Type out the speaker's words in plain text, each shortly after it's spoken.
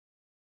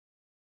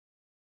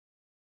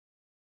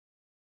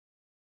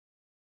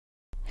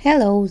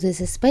Hello,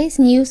 this is Space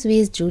News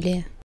with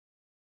Julia.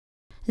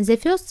 The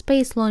first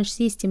Space Launch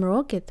System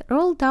rocket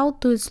rolled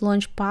out to its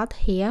launch pad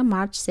here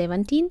March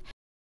 17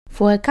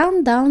 for a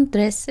countdown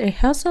dress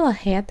rehearsal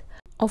ahead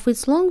of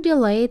its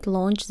long-delayed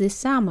launch this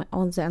summer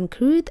on the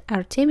uncrewed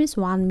Artemis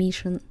 1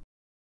 mission.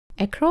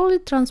 A crawler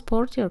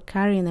transporter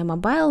carrying a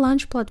mobile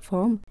launch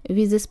platform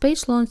with the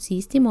Space Launch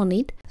System on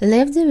it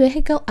left the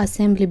vehicle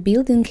assembly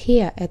building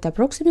here at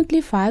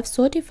approximately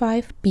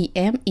 5:35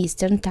 p.m.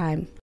 Eastern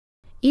Time.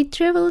 It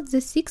traveled the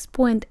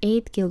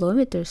 6.8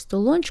 kilometers to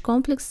Launch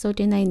Complex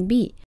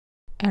 39B,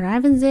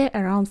 arriving there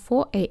around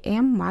 4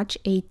 a.m. March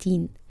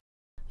 18.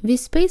 With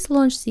Space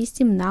Launch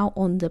System now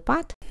on the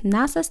pad,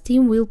 NASA's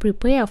team will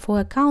prepare for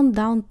a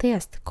countdown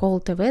test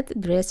called a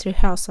wet dress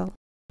rehearsal.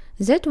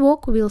 That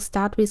work will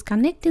start with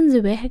connecting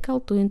the vehicle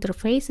to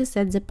interfaces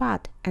at the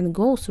pad and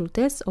go through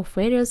tests of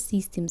various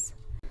systems.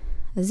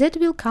 That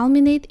will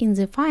culminate in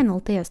the final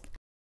test,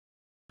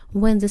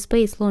 when the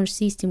Space Launch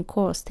System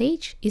core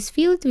stage is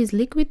filled with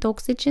liquid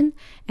oxygen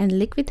and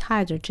liquid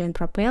hydrogen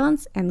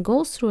propellants and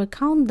goes through a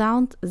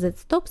countdown that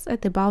stops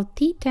at about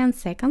T10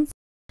 seconds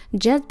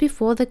just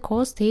before the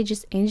core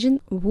stage's engine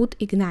would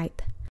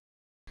ignite.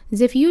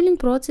 The fueling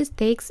process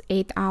takes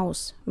 8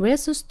 hours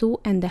versus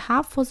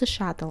 2.5 for the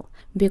shuttle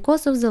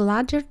because of the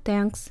larger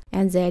tanks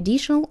and the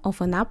addition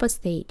of an upper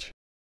stage.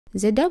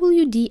 The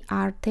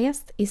WDR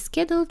test is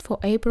scheduled for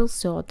April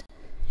 3rd.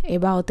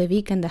 About a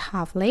week and a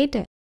half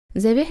later,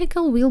 the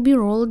vehicle will be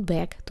rolled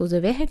back to the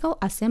vehicle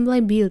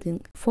assembly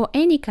building for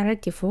any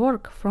corrective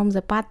work from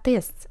the pad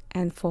tests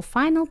and for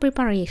final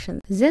preparation,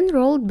 then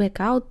rolled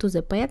back out to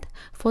the pad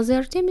for the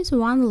Artemis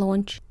 1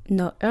 launch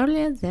no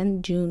earlier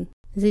than June.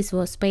 This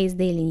was Space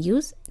Daily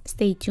News.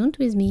 Stay tuned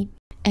with me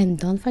and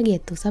don't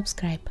forget to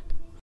subscribe.